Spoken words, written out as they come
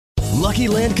Lucky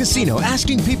Land Casino,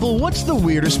 asking people, what's the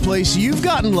weirdest place you've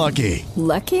gotten lucky?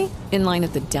 Lucky? In line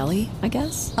at the deli, I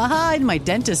guess? Aha, in my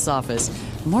dentist's office.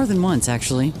 More than once,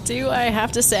 actually. Do I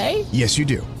have to say? Yes, you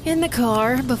do. In the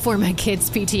car before my kids'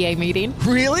 PTA meeting.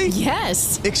 Really?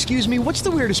 Yes. Excuse me, what's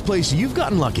the weirdest place you've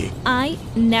gotten lucky? I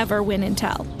never win and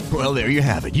tell. Well, there you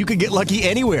have it. You can get lucky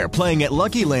anywhere, playing at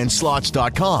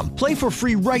LuckyLandSlots.com. Play for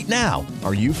free right now.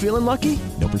 Are you feeling lucky?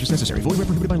 No purchase necessary. Void where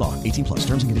prohibited by law. 18 plus.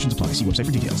 Terms and conditions apply. See website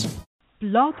for details.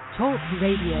 Blog Talk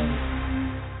Radio.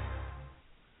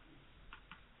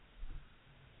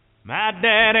 My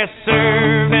daddy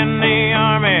served in the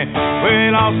army, where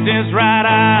he lost his right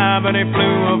eye, but he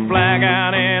flew a flag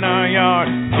out in our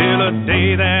yard. Till the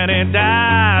day that he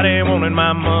died, he wanted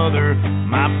my mother,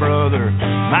 my brother,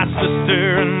 my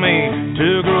sister and me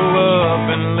to grow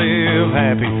up and live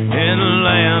happy in the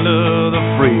land of the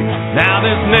free. Now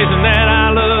this nation that I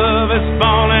love is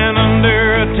falling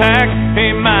under attack.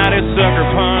 A mighty sucker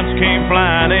punch came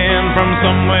flying in from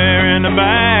somewhere in the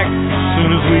back.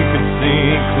 Soon as we could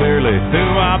see clearly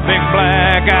through our big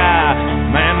black eye,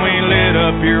 man, we lit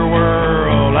up your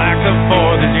world like the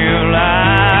 4th of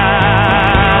July.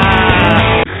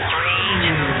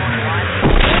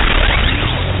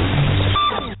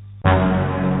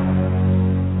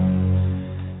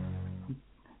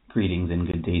 Greetings and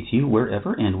good day to you,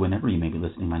 wherever and whenever you may be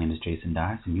listening. My name is Jason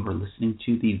Dias, and you are listening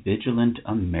to the Vigilant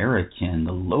American,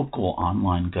 the local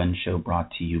online gun show brought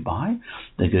to you by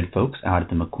the good folks out at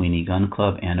the McQueeney Gun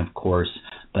Club and, of course,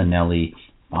 Benelli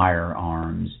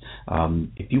Firearms.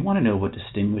 If you want to know what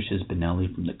distinguishes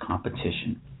Benelli from the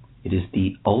competition, it is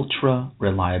the ultra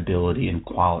reliability and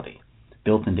quality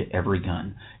built into every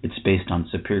gun. It's based on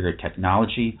superior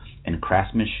technology and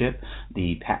craftsmanship.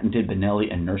 The patented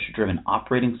Benelli inertia-driven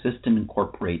operating system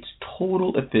incorporates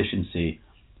total efficiency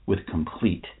with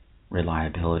complete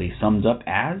reliability. Summed up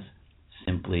as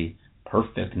simply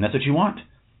perfect. And that's what you want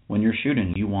when you're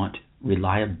shooting. You want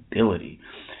reliability.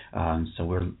 So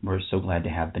we're so glad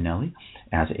to have Benelli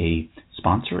as a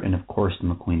sponsor, and of course the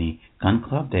McQueeney Gun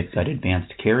Club. They've got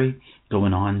advanced carry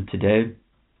going on today.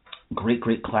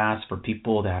 Great class for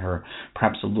people that are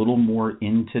perhaps a little more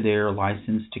into their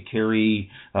license to carry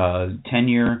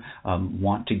tenure,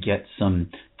 want to get some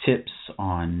tips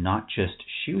on not just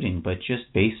shooting, but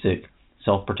just basic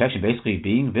self-protection, basically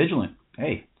being vigilant.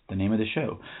 Hey, the name of the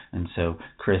show. And so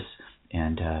Chris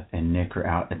and Nick are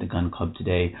out at the Gun Club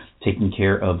today taking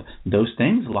care of those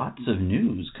things. Lots of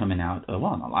news coming out.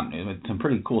 Well, not a lot of news, but some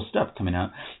pretty cool stuff coming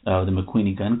out of the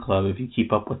McQueeney Gun Club if you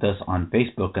keep up with us on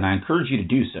Facebook, and I encourage you to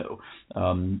do so.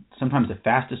 Sometimes the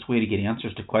fastest way to get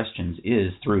answers to questions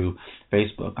is through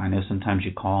Facebook. I know sometimes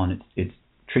you call and it's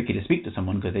tricky to speak to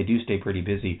someone because they do stay pretty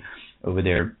busy over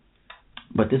there.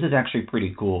 But this is actually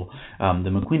pretty cool. The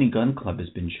McQueeney Gun Club has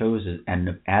been chosen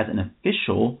as an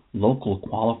official local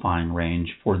qualifying range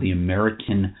for the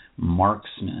American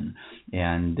Marksman,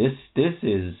 and this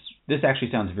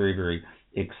actually sounds very, very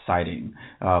exciting.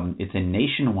 It's a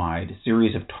nationwide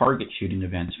series of target shooting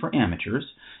events for amateurs,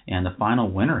 and the final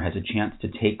winner has a chance to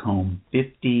take home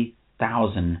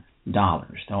 $50,000.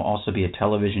 There'll also be a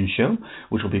television show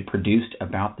which will be produced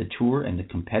about the tour and the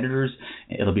competitors.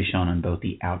 It'll be shown on both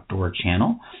the Outdoor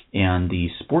Channel and the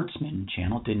Sportsman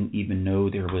Channel. Didn't even know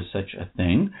there was such a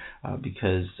thing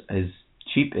because as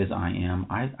cheap as I am,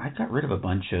 I got rid of a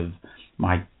bunch of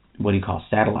my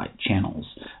satellite channels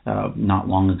not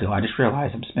long ago. I just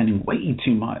realized I'm spending way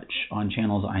too much on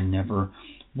channels I never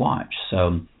watch.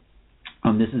 So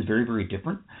this is very, very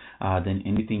different than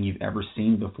anything you've ever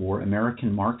seen before.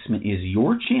 American Marksman is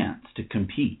your chance to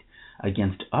compete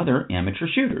against other amateur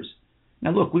shooters.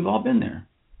 Now, look, we've all been there.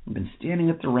 We've been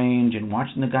standing at the range and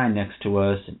watching the guy next to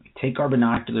us, and we take our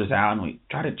binoculars out and we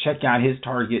try to check out his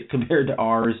target compared to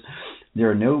ours. There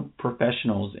are no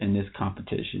professionals in this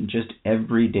competition, just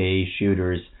everyday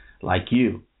shooters like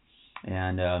you.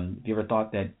 And if you ever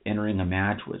thought that entering a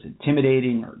match was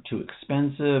intimidating or too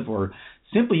expensive or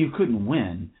simply you couldn't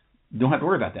win, don't have to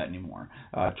worry about that anymore.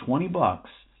 $20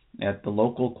 at the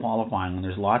local qualifying, and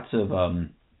there's lots of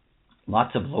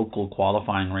local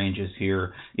qualifying ranges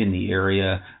here in the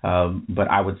area. But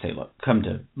I would say, look, come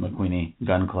to McQueeney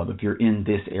Gun Club. If you're in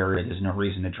this area, there's no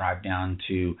reason to drive down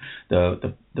to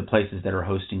the places that are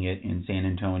hosting it in San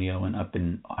Antonio and up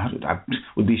in. I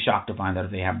would be shocked to find out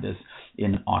if they have this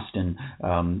in Austin,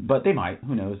 but they might.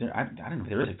 Who knows? I don't know if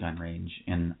there is a gun range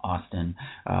in Austin.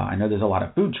 I know there's a lot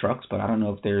of food trucks, but I don't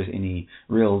know if there's any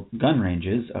real gun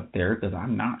ranges up there because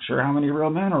I'm not sure how many real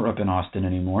men are up in Austin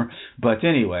anymore. But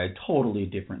anyway, totally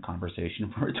different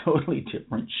conversation for a totally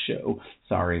different show.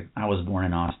 Sorry, I was born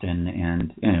in Austin,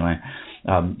 and anyway,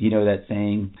 you know that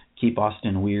saying, keep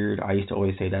Austin weird. I used to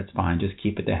always say that's fine. Just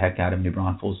keep it the heck out of New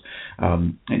Braunfels.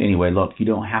 And anyway, look, you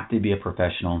don't have to be a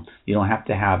professional. You don't have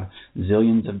to have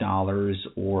zillions of dollars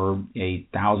or a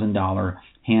 $1,000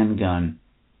 handgun.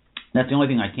 That's the only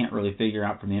thing I can't really figure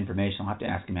out from the information. I'll have to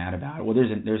ask Matt about it. Well,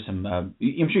 there's some. I'm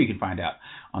sure you can find out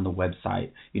on the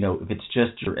website. If it's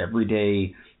just your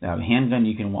everyday handgun,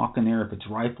 you can walk in there. If it's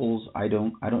rifles, I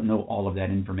don't know all of that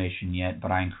information yet.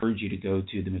 But I encourage you to go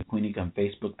to the McQueenie Gun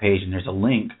Facebook page, and there's a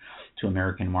link to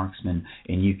American Marksman,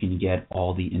 and you can get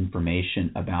all the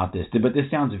information about this. But this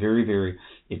sounds very, very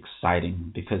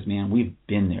exciting because, man, we've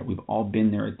been there. We've all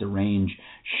been there at the range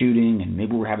shooting, and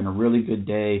maybe we're having a really good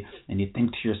day, and you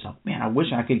think to yourself, man, I wish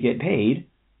I could get paid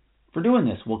for doing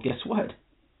this. Well, guess what?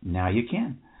 Now you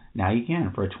can. Now you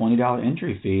can. For a $20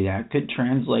 entry fee, that could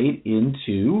translate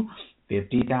into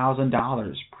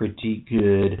 $50,000. Pretty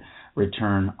good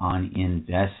return on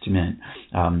investment.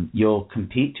 You'll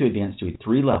compete to advance to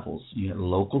 3 levels. You have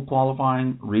local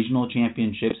qualifying, regional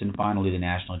championships, and finally the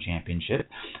national championship.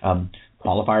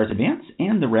 Qualifiers advance,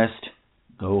 and the rest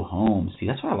go home. See,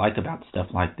 that's what I like about stuff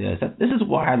like this. This is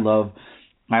why I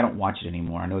don't watch it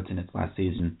anymore. I know it's in its last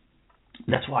season.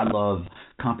 That's why I love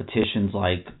competitions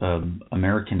like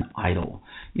American Idol.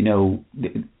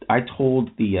 I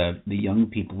told the young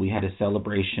people, we had a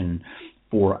celebration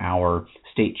for our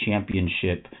state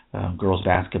championship girls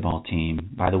basketball team.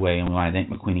 By the way, I want to thank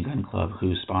McQueenie Gun Club,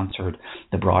 who sponsored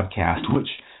the broadcast, which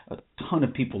a ton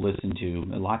of people listened to.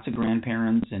 Lots of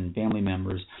grandparents and family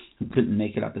members who couldn't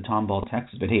make it out to Tomball,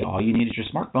 Texas. But hey, all you need is your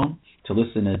smartphone to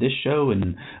listen to this show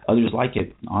and others like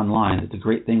it online. It's a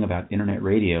great thing about internet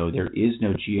radio. There is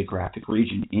no geographic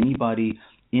region. Anybody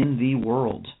in the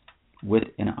world with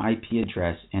an IP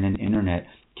address and an internet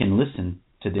can listen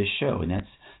to this show, and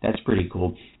that's pretty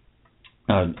cool.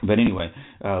 But anyway,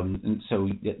 and so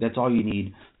that's all you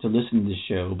need to listen to the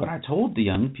show. But I told the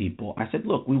young people, I said,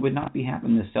 look, we would not be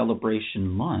having this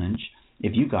celebration lunch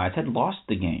if you guys had lost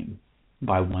the game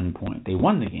by 1 point. They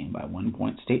won the game by 1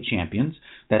 point, state champions.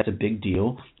 That's a big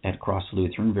deal at Cross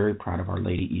Lutheran. Very proud of our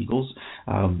Lady Eagles.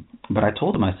 But I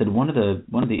told them, I said, one of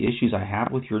the issues I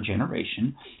have with your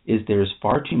generation is there's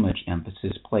far too much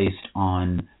emphasis placed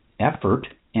on effort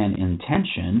and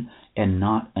intention and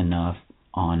not enough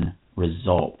on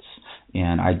results.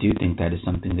 And I do think that is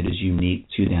something that is unique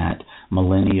to that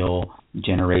millennial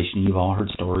generation. You've all heard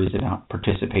stories about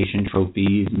participation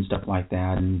trophies and stuff like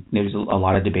that, and there's a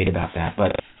lot of debate about that.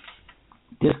 But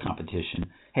this competition,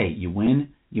 hey, you win,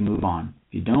 you move on.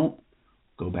 If you don't,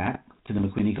 go back to the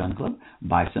McQueenie Gun Club,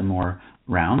 buy some more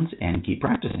rounds, and keep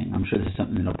practicing. I'm sure this is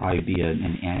something that will probably be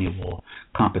an annual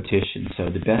competition. So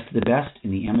the best of the best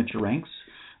in the amateur ranks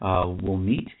will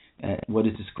meet at what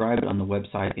is described on the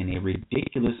website in a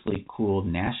ridiculously cool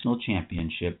national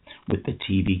championship with the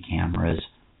TV cameras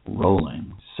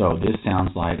rolling. So this sounds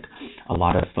like a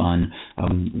lot of fun.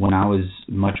 When I was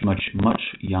much, much, much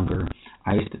younger,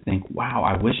 I used to think, wow,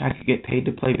 I wish I could get paid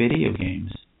to play video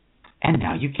games. And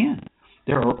now you can.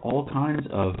 There are all kinds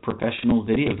of professional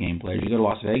video game players. You go to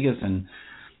Las Vegas and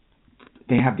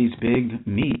they have these big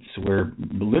meets where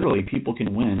literally people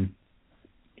can win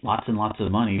lots and lots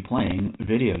of money playing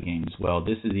video games. Well,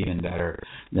 this is even better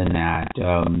than that.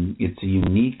 It's a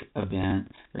unique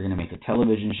event. They're going to make a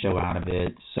television show out of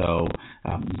it. So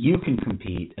you can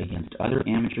compete against other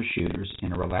amateur shooters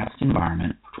in a relaxed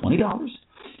environment for $20,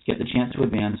 get the chance to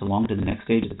advance along to the next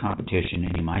stage of the competition,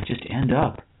 and you might just end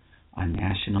up on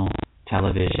national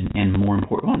television. And more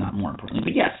important, well, not more importantly,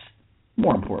 but yes,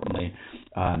 more importantly,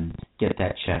 get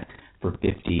that check for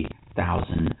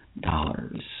 $50,000.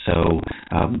 So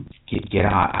get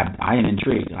out. I am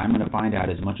intrigued. I'm going to find out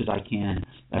as much as I can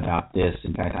about this.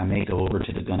 In fact, I may go over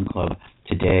to the gun club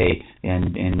today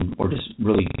and or just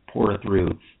really pour through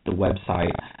the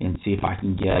website and see if I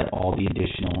can get all the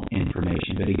additional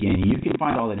information. But again, you can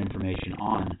find all that information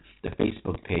on the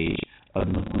Facebook page of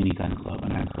the McQueenie Gun Club,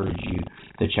 and I encourage you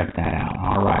to check that out.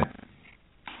 All right.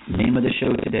 Name of the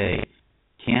show today,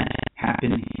 Can't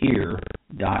Happen Here, ...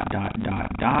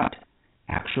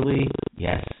 Actually,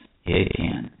 yes, it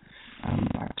can.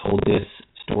 I've told this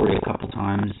story a couple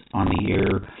times on the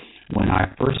air. When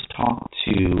I first talked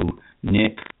to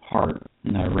Nick Hart,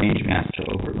 the range master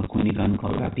over at McQueenie Gun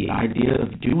Club, about the idea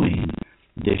of doing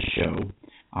this show,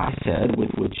 I said,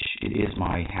 with which it is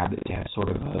my habit to have sort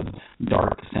of a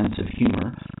dark sense of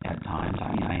humor at times.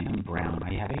 I mean, I am brown.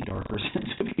 I have a darker sense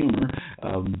of humor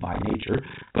by nature.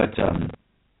 But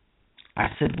I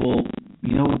said, well,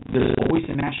 you know, there's always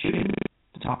a mass shooting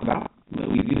to talk about.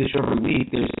 We do this show every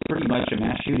week. There's pretty much a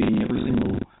mass shooting every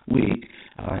single week,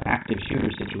 active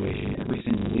shooter situation every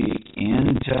single week.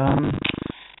 And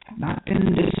I've not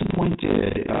been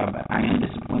disappointed. I am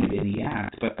disappointed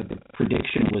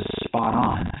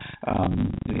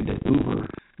the Uber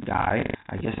guy,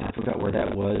 I guess I forgot where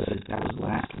that was. That was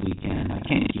last weekend. I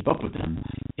can't keep up with them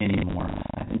anymore.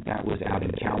 I think that was out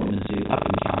in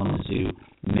Kalamazoo,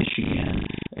 Michigan.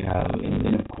 And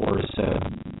then, of course,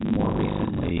 more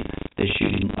recently, the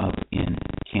shooting up in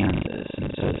Kansas.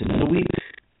 And so it's another week,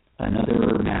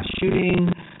 another mass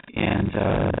shooting, and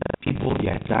people,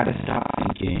 got to stop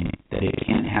thinking that it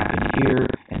can't happen here,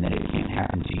 and that it can't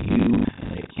happen to you,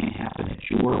 and that it can't happen at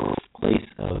your place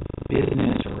of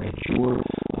business or at your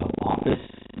office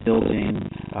building,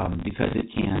 because it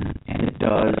can, and it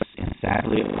does, and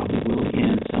sadly it probably will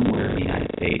again somewhere in the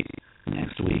United States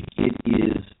next week. It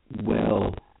is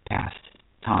well past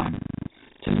time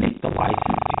to make the license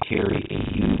to carry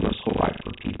a universal right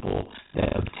for people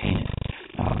that obtain it.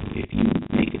 If you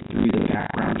make it through the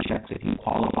background checks, if you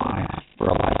qualify for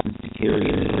a license to carry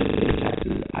in the state of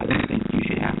Texas, I don't think you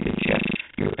should have to check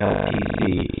your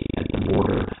LTC at the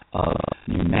border of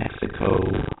New Mexico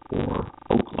or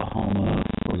Oklahoma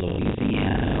or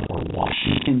Louisiana or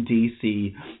Washington,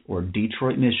 D.C. or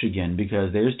Detroit, Michigan,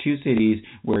 because there's two cities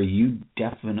where you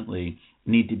definitely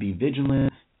need to be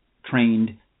vigilant,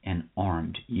 trained, and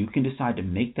armed. You can decide to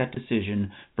make that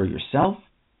decision for yourself.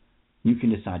 You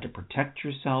can decide to protect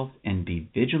yourself and be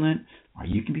vigilant, or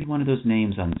you can be one of those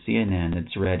names on CNN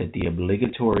that's read at the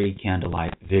obligatory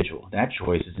candlelight vigil. That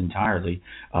choice is entirely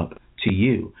up to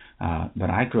you. But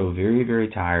I grow very, very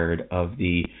tired of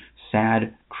the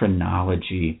sad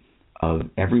chronology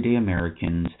of everyday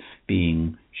Americans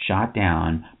being shot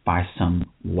down by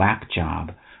some whack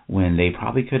job when they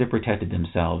probably could have protected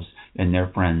themselves and their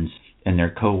friends and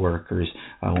their coworkers.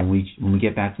 When we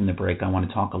get back from the break, I want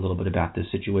to talk a little bit about this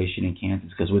situation in Kansas,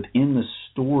 because within the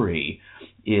story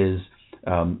is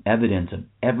evidence of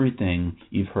everything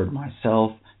you've heard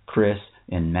myself, Chris,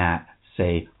 and Matt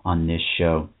say on this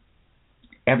show.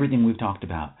 Everything we've talked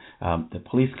about. The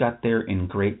police got there in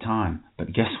great time,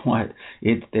 but guess what?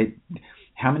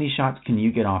 How many shots can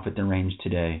you get off at the range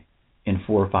today in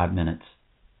 4 or 5 minutes?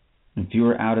 If you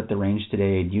were out at the range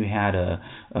today and you had a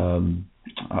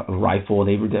rifle,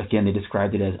 they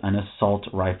described it as an assault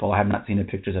rifle. I have not seen the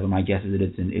pictures of them. My guess is that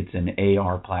it's an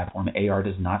AR platform. AR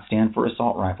does not stand for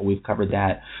assault rifle. We've covered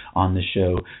that on the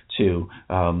show too.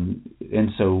 And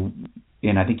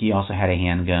I think he also had a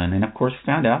handgun. And of course,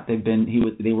 found out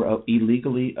they were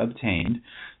illegally obtained.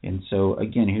 And so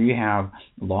again, here you have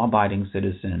law-abiding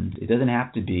citizens. It doesn't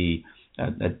have to be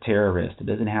a terrorist. It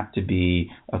doesn't have to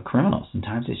be a criminal.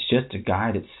 Sometimes it's just a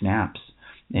guy that snaps.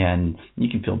 And you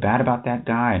can feel bad about that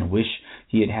guy and wish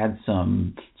he had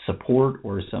some support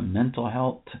or some mental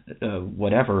health,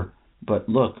 whatever. But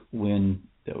look, when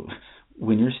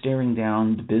you're staring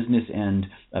down the business end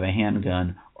of a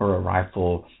handgun or a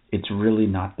rifle, it's really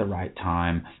not the right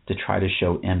time to try to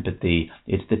show empathy.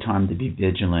 It's the time to be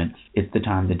vigilant. It's the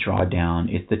time to draw down.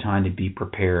 It's the time to be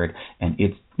prepared. And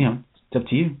it's up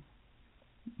to you.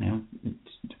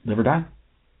 Live or die.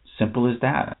 Simple as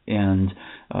that. And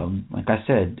like I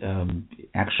said,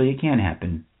 actually it can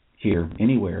happen here,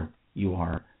 anywhere you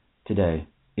are today.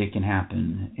 It can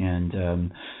happen.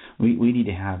 And we need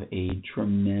to have a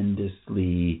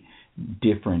tremendously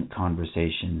different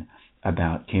conversation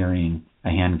about carrying a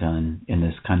handgun in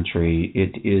this country.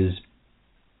 It is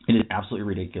absolutely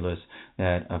ridiculous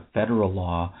that a federal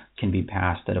law can be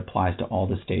passed that applies to all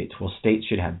the states. Well, states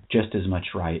should have just as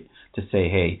much right to say,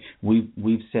 hey,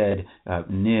 we've said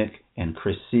Nick and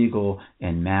Chris Siegel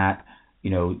and Matt,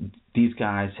 these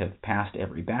guys have passed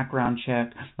every background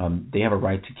check. They have a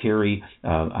right to carry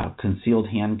a concealed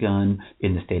handgun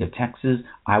in the state of Texas.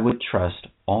 I would trust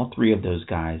all three of those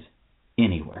guys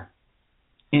anywhere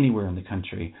in the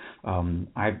country.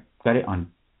 I've got it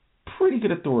on pretty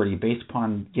good authority based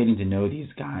upon getting to know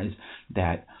these guys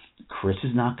that Chris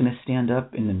is not going to stand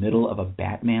up in the middle of a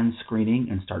Batman screening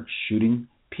and start shooting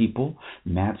people.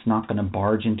 Matt's not going to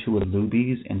barge into a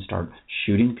Luby's and start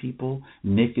shooting people.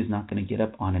 Nick is not going to get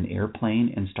up on an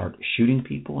airplane and start shooting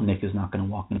people. Nick is not going to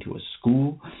walk into a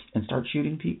school and start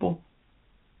shooting people.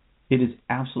 It is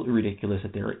absolutely ridiculous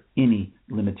that there are any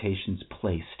limitations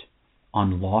placed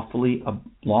on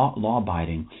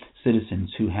law-abiding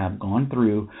citizens who have gone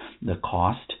through the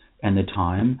cost and the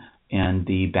time and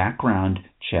the background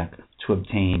check to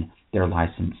obtain their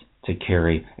license to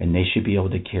carry, and they should be able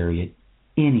to carry it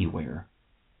anywhere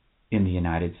in the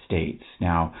United States.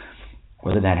 Now,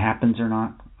 whether that happens or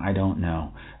not, I don't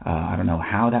know. I don't know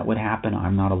how that would happen.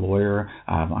 I'm not a lawyer.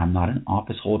 I'm not an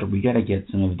office holder. We got to get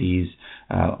some of these,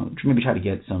 maybe try to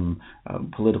get some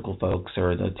political folks,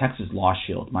 or the Texas Law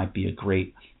Shield might be a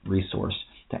great resource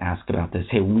to ask about this.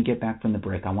 Hey, when we get back from the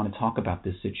break, I want to talk about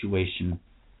this situation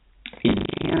in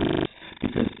Kansas,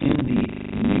 because in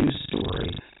the news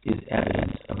story is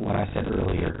evidence of what I said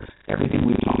earlier. Everything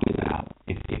we talked about.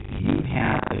 If you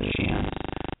had a chance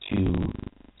to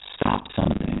stop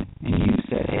something and you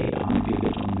said, hey, I'm going to be a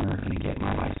vigilant American and get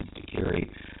my license to carry,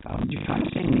 you're kind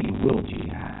of saying that you will do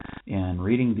that. And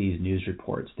reading these news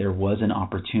reports, there was an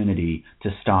opportunity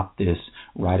to stop this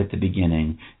right at the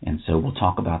beginning. And so we'll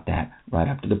talk about that right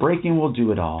after the break, and we'll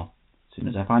do it all as soon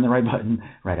as I find the right button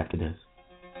right after this.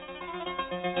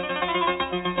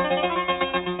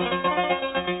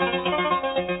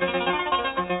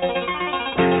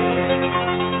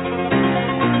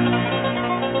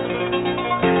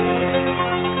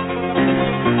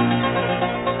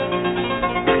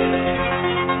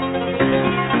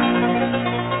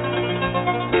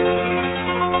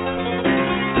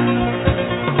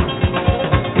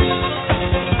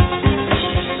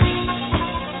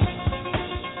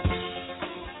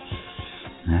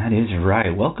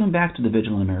 Right. Welcome back to the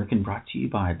Vigilant American, brought to you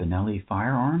by Benelli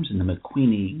Firearms and the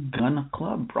McQueenie Gun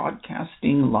Club,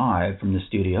 broadcasting live from the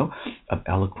studio of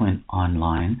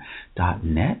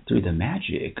EloquentOnline.net through the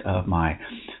magic of my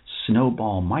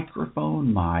Snowball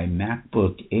microphone, my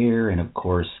MacBook Air, and of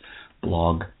course,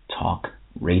 Blog Talk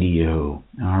Radio.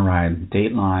 All right,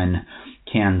 Dateline,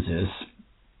 Kansas.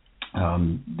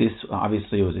 This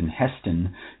obviously was in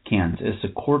Heston, Kansas.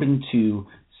 According to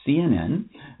CNN,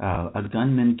 a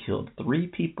gunman killed 3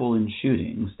 people in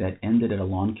shootings that ended at a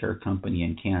lawn care company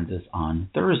in Kansas on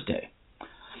Thursday.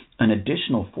 An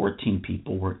additional 14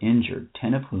 people were injured,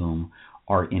 10 of whom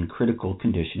are in critical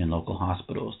condition in local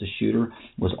hospitals. The shooter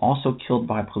was also killed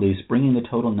by police, bringing the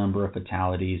total number of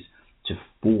fatalities to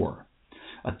 4.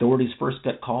 Authorities first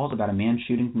got calls about a man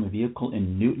shooting from a vehicle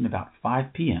in Newton about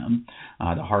 5 p.m.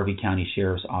 The Harvey County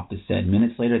Sheriff's Office said.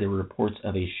 Minutes later, there were reports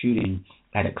of a shooting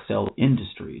at Excel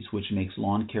Industries, which makes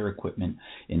lawn care equipment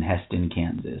in Heston,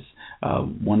 Kansas.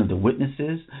 One of the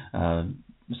witnesses,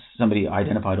 somebody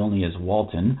identified only as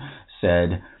Walton,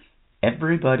 said,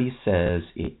 "Everybody says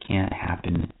it can't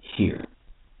happen here.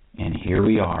 And here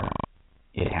we are.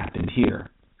 It happened here.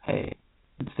 Hey,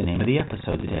 it's the name of the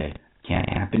episode today. Can't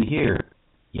happen here.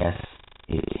 Yes,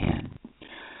 it can."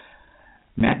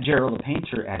 Matt Gerald, a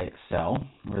painter at Excel,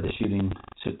 where the shooting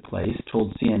took place,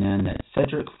 told CNN that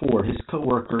Cedric Ford, his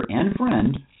coworker and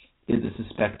friend, is the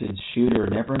suspected shooter.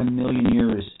 Never in a million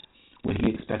years would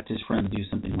he expect his friend to do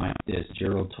something like this,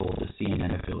 Gerald told the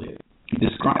CNN affiliate. He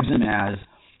describes him as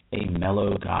a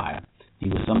mellow guy. He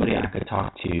was somebody I could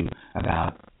talk to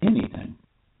about anything.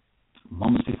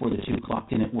 Moments before the two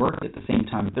clocked in at work at the same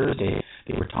time Thursday,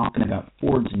 they were talking about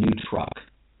Ford's new truck.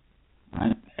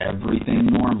 Right? Everything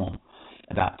normal.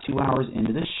 About 2 hours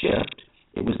into the shift,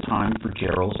 it was time for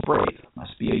Gerald's break.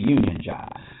 Must be a union job.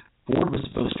 Ford was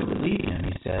supposed to relieve him,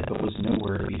 he said, but was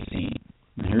nowhere to be seen.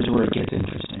 And here's where it gets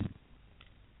interesting.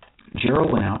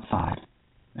 Gerald went outside,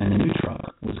 and the new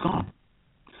truck was gone.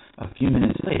 A few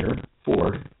minutes later,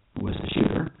 Ford, who was the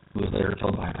shooter, who was later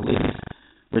killed by police,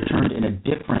 returned in a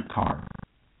different car.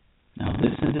 Now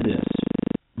listen to this,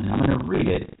 and I'm going to read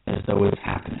it as though it's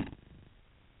happening.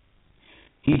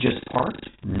 He just parked,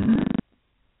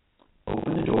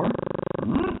 opened the door,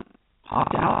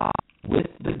 hopped out with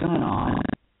the gun on,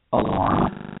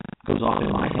 alarm goes off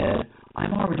in my head.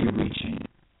 I'm already reaching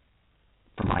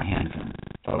for my handgun,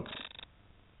 folks.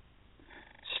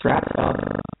 Strapped up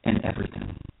and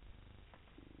everything,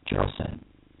 Gerald said.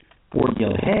 Ford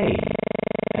yelled, "Hey,"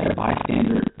 at a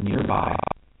bystander nearby,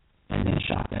 and then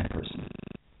shot that person.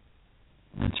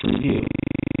 Let's review.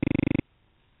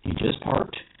 He just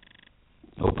parked,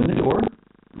 opened the door,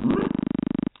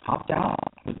 hopped out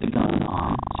with the gun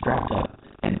on, strapped up,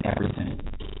 and everything.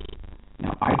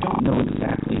 Now, I don't know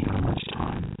exactly how much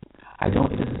time. It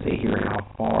doesn't say here how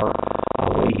far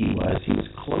away he was. He was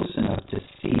close enough to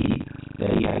see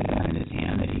that he had a gun in his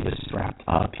hand, that he was strapped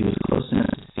up. He was close enough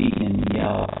to see him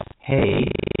yell, "Hey,"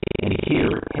 and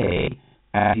hear "hey"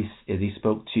 as he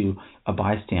spoke to a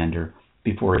bystander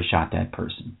before he shot that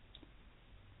person.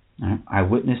 I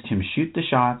witnessed him shoot the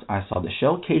shots. I saw the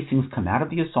shell casings come out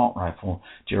of the assault rifle,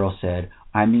 Gerald said.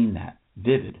 I mean that.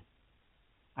 Vivid.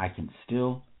 I can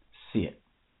still see it.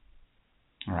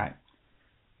 All right.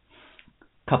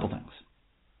 Couple things.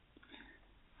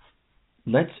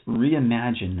 Let's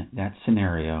reimagine that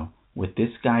scenario with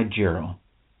this guy, Gerald,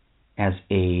 as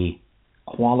a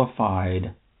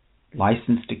qualified,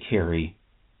 licensed to carry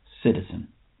citizen.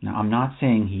 Now, I'm not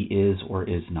saying he is or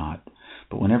is not,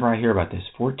 but whenever I hear about this,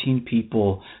 14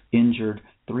 people injured,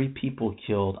 3 people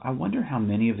killed, I wonder how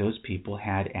many of those people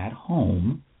had at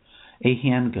home a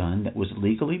handgun that was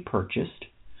legally purchased,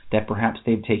 that perhaps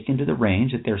they've taken to the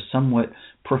range, that they're somewhat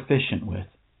proficient with.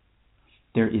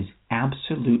 There is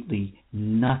absolutely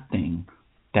nothing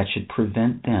that should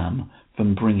prevent them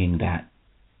from bringing that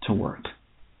to work.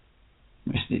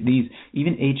 These,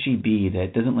 even HEB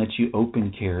that doesn't let you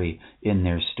open carry in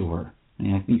their store. I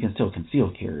mean, you can still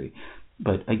conceal carry.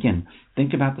 But again,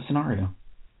 think about the scenario.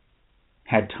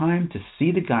 Had time to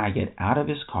see the guy get out of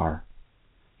his car.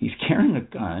 He's carrying a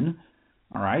gun.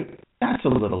 All right, that's a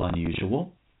little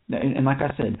unusual. And like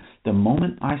I said, the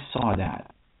moment I saw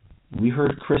that, we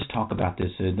heard Chris talk about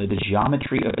this, the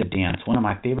geometry of the dance, one of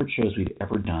my favorite shows we've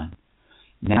ever done.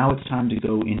 Now it's time to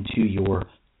go into your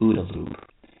OODA loop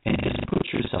and just put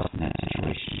yourself in that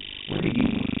situation. Where do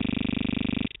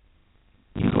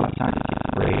you go outside to take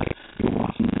a break, you're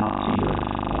walking out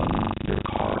to your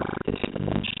car to take a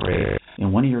lunch break,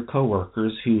 and one of your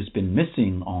coworkers who's been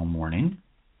missing all morning,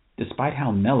 despite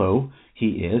how mellow he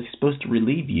is, he's supposed to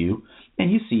relieve you,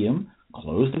 and you see him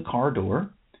close the car door,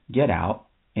 get out,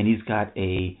 and he's got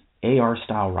a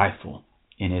AR-style rifle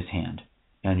in his hand.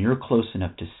 And you're close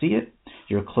enough to see it,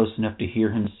 you're close enough to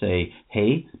hear him say,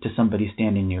 hey, to somebody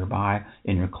standing nearby,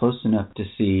 and you're close enough to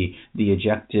see the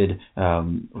ejected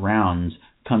rounds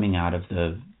coming out of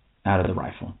the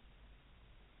rifle.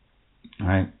 All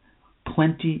right?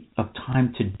 Plenty of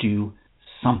time to do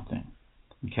something.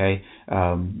 Okay?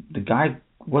 The guy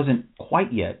wasn't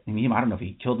quite yet. I mean, I don't know if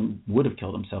he would have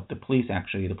killed himself. The police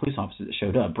officer that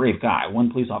showed up, brave guy,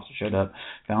 one police officer showed up,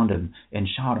 found him, and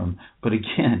shot him. But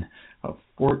again,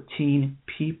 14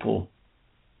 people,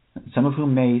 some of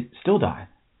whom may still die.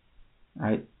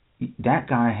 Right? That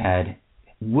guy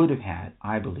would have had,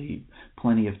 I believe,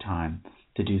 plenty of time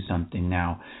to do something.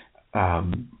 Now,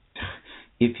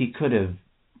 if he could have,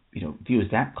 if he was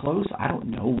that close, I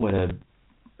don't know what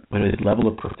his level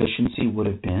of proficiency would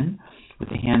have been with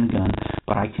a handgun,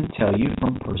 but I can tell you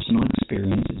from personal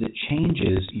experience it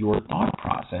changes your thought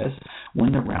process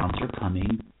when the rounds are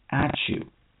coming at you.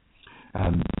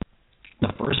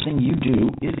 The first thing you do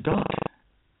is duck.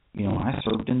 I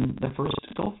served in the first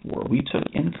Gulf War. We took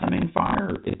incoming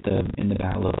fire in the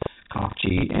Battle of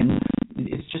Khafji, and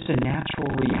it's just a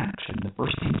natural reaction. The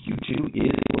first thing you do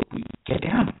is get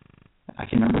down. I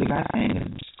can remember the guy saying it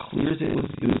as clear as it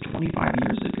was 25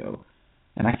 years ago,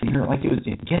 and I can hear it like it was,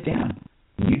 get down.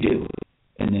 And you do,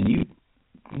 and then you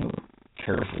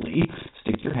carefully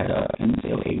stick your head up and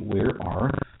say, okay, where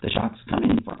are the shots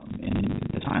coming from? And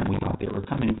at the time, we thought they were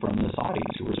coming from the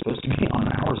Saudis, who were supposed to be on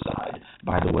our side,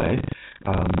 by the way.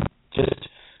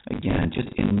 Just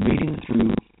in reading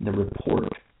through the report,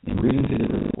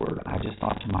 I just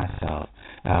thought to myself,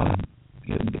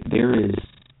 there is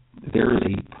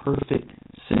a perfect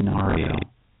scenario.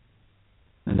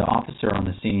 And the officer on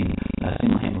the scene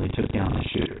single-handedly took down the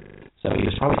shooter. So he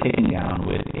was probably taken down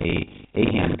with a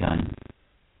handgun.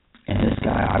 And this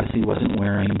guy obviously wasn't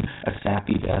wearing a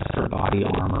sappy vest or body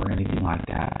armor or anything like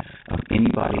that.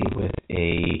 Anybody with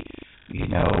anything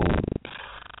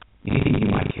you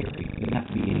might carry. It didn't have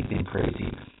to be anything crazy,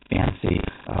 fancy.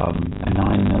 A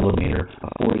 9mm,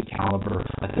 a 40 caliber,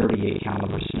 a 38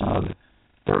 caliber snug,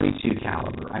 32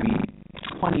 caliber. I mean,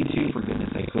 22, for goodness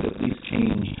sake, could at least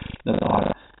change the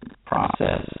thought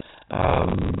process.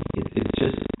 It's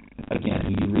just, again,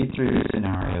 when you read through your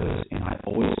scenarios, and I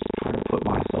always try to put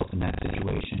myself in that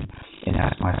situation and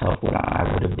ask myself what I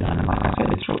would have done. And like I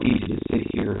said, it's real easy to sit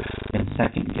here and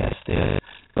second guess this,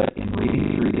 but in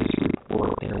reading through this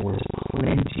report, there was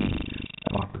plenty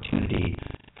of opportunity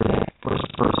for that first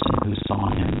person who saw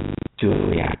him to have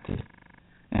reacted.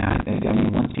 And I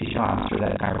mean, once he shot, I'm sure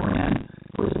that guy ran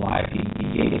for his life. He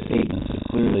gave a statement, so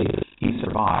clearly he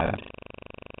survived.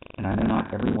 And I know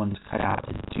not everyone's cut out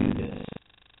to do this,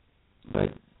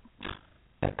 but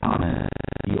that comment,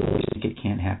 you always think it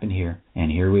can't happen here,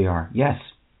 and here we are. Yes,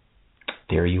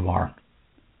 there you are.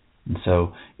 And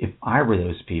so if I were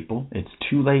those people, it's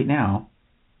too late now.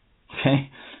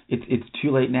 Okay, it's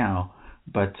too late now.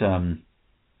 But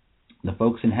the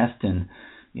folks in Heston,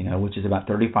 which is about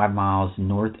 35 miles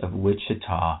north of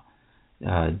Wichita,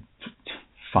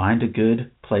 find a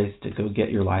good place to go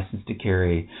get your license to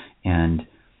carry. And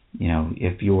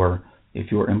if your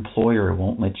employer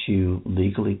won't let you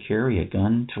legally carry a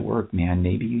gun to work, man,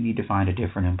 maybe you need to find a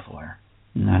different employer.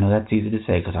 And I know that's easy to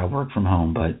say because I work from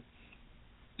home, but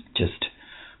just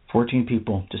 14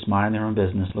 people just minding their own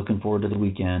business, looking forward to the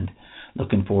weekend,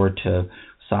 looking forward to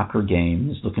soccer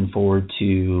games, looking forward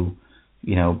to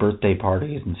birthday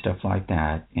parties and stuff like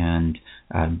that, and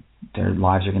their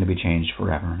lives are going to be changed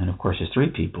forever. And of course, there's 3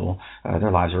 people,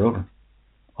 their lives are over,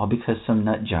 all because some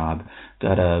nut job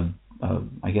got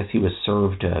I guess he was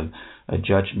served a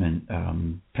judgment.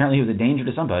 Apparently, he was a danger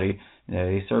to somebody.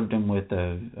 They served him with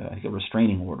a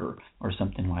restraining order or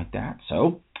something like that.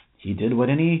 So he did what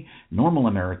any normal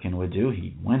American would do.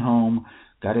 He went home,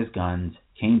 got his guns,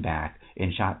 came back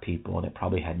and shot people that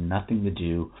probably had nothing to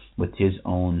do with his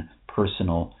own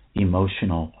personal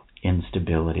emotional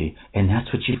instability. And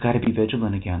that's what you've got to be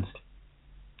vigilant against.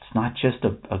 It's not just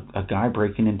a guy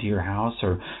breaking into your house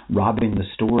or robbing the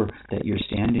store that you're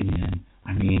standing in.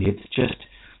 I mean, it's just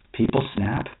people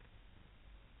snap.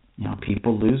 You know,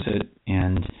 people lose it.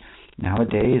 And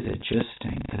nowadays, it just,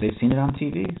 because they've seen it on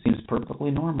TV, it seems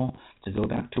perfectly normal to go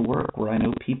back to work where I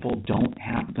know people don't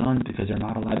have guns because they're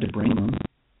not allowed to bring them.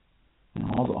 You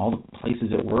know, all the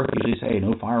places at work usually say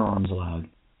no firearms allowed.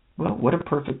 Well, what a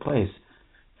perfect place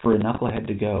for a knucklehead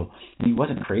to go. And he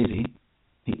wasn't crazy.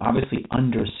 He obviously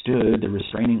understood the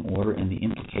restraining order and the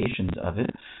implications of it,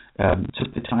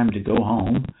 took the time to go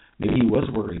home. Maybe he was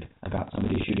worried about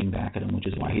somebody shooting back at him, which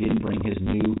is why he didn't bring his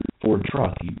new Ford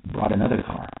truck. He brought another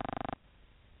car.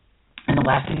 And the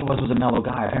last thing he was a mellow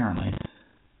guy, apparently.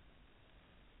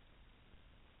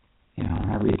 You know,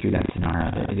 I read through that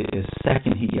scenario. The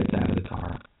second he gets out of the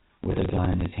car with a gun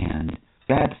in his hand,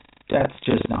 that's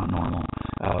just not normal.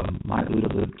 My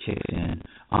OODA loop kicks in.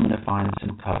 I'm going to find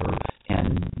some cover,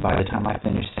 and by the time I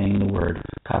finish saying the word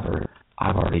cover,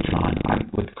 I've already drawn.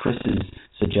 With Chris's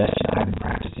suggestion, I've been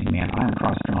practicing, man. I'm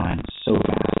cross-drawing so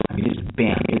fast. I mean, just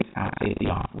bam, it's out, safety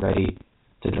off, ready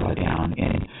to draw down.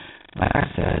 And like I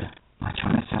said, I'm not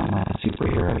trying to sound like a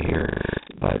superhero here,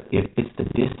 but if it's the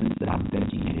distance that I'm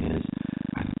thinking it is,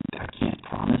 I can't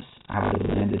promise I would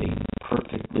have landed a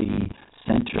perfectly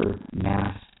center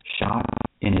mass shot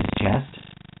in his chest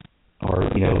or,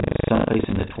 you know, someplace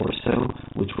in the torso,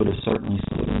 which would have certainly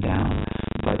slowed him down.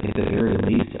 But at the very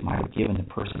least, it might have given the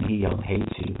person he yelled hate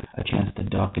to a chance to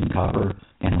duck and cover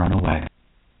and run away.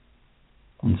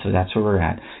 And so that's where we're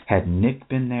at. Had Nick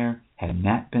been there, had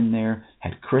Matt been there,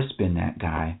 had Chris been that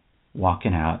guy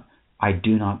walking out, I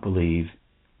do not believe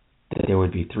that there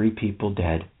would be 3 people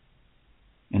dead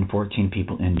and 14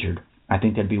 people injured. I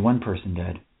think there'd be 1 person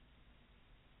dead.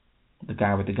 The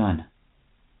guy with the gun,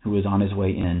 who was on his way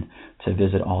in to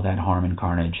visit all that harm and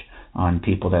carnage on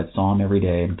people that saw him every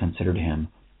day and considered him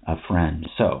a friend.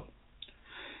 So,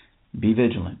 be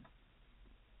vigilant.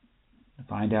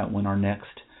 Find out when our next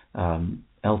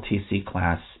LTC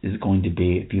class is going to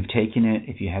be. If you've taken it,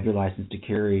 if you have your license to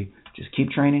carry, just keep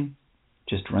training.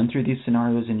 Just run through these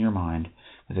scenarios in your mind.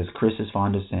 As Chris is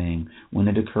fond of saying, when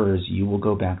it occurs, you will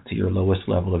go back to your lowest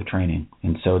level of training.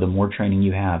 And so the more training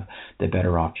you have, the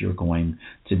better off you're going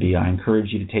to be. I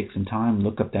encourage you to take some time,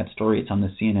 look up that story. It's on the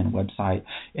CNN website.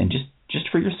 And just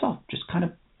for yourself, just kind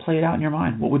of play it out in your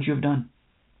mind. What would you have done?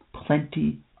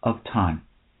 Plenty of time.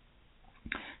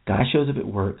 Guy shows up at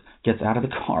work, gets out of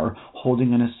the car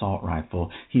holding an assault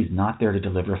rifle. He's not there to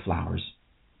deliver flowers.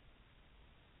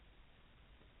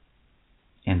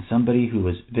 And somebody who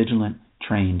was vigilant,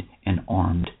 trained, and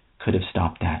armed could have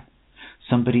stopped that.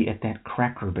 Somebody at that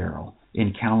Cracker Barrel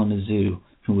in Kalamazoo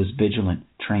who was vigilant,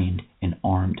 trained, and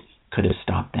armed could have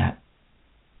stopped that.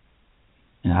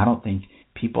 And I don't think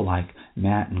people like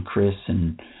Matt and Chris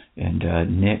and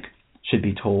Nick should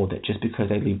be told that just because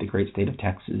they leave the great state of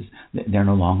Texas, that they're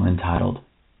no longer entitled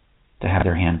to have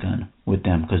their handgun with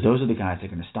them, because those are the guys that are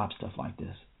going to stop stuff like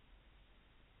this.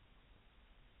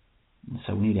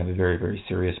 So we need to have a very, very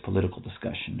serious political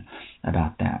discussion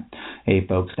about that. Hey,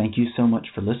 folks, thank you so much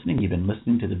for listening. You've been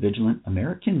listening to The Vigilant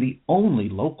American, the only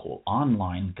local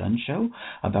online gun show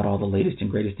about all the latest and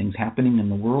greatest things happening in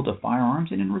the world of firearms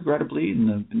and, regrettably,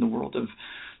 in the world of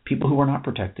people who are not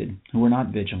protected, who are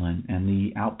not vigilant. And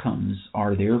the outcomes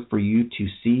are there for you to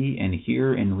see and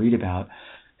hear and read about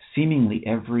seemingly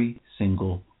every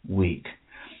single week.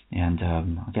 And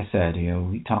like I said,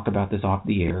 we talk about this off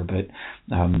the air, but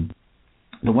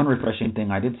the one refreshing thing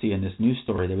I did see in this news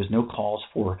story, there was no calls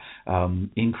for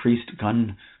increased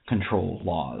gun control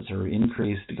laws or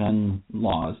increased gun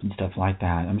laws and stuff like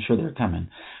that. I'm sure they're coming.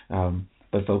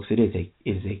 But folks, it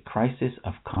is a crisis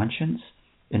of conscience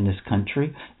in this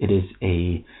country. It is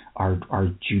our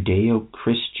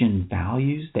Judeo-Christian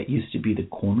values that used to be the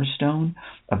cornerstone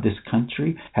of this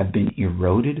country have been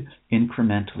eroded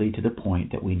incrementally to the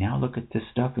point that we now look at this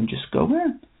stuff and just go,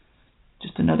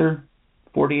 just another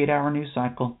 48-hour news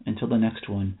cycle until the next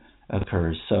one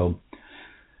occurs. So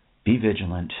be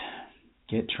vigilant,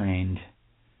 get trained,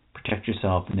 protect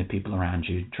yourself and the people around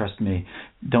you. Trust me,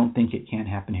 don't think it can't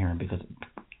happen here, because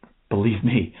believe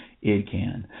me, it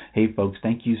can. Hey, folks,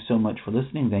 thank you so much for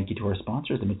listening. Thank you to our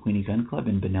sponsors, the McQueenie Gun Club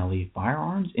and Benelli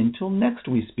Firearms. Until next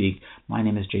we speak, my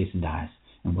name is Jason Dyes,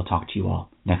 and we'll talk to you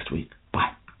all next week. Bye.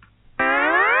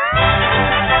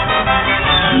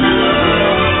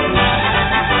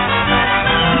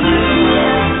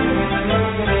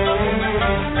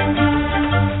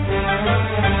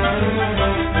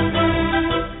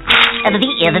 The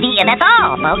activity, and that's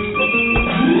all, folks.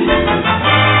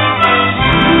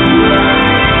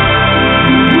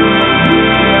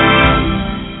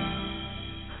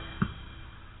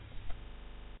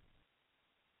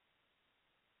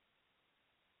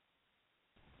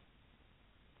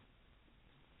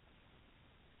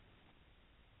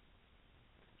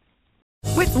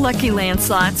 With Lucky Land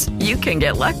Slots, you can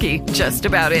get lucky just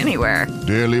about anywhere.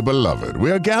 Dearly beloved, we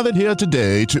are gathered here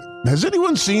today to... Has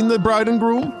anyone seen the bride and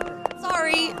groom?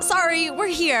 Sorry, we're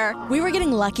here. We were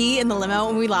getting lucky in the limo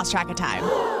and we lost track of time.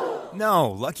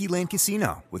 No, Lucky Land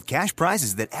Casino, with cash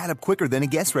prizes that add up quicker than a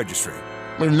guest registry.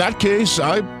 In that case,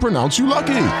 I pronounce you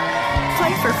lucky.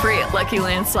 Play for free at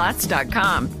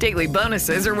LuckyLandSlots.com. Daily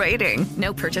bonuses are waiting.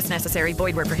 No purchase necessary.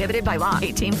 Void where prohibited by law.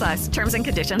 18+. Terms and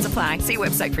conditions apply. See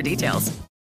website for details.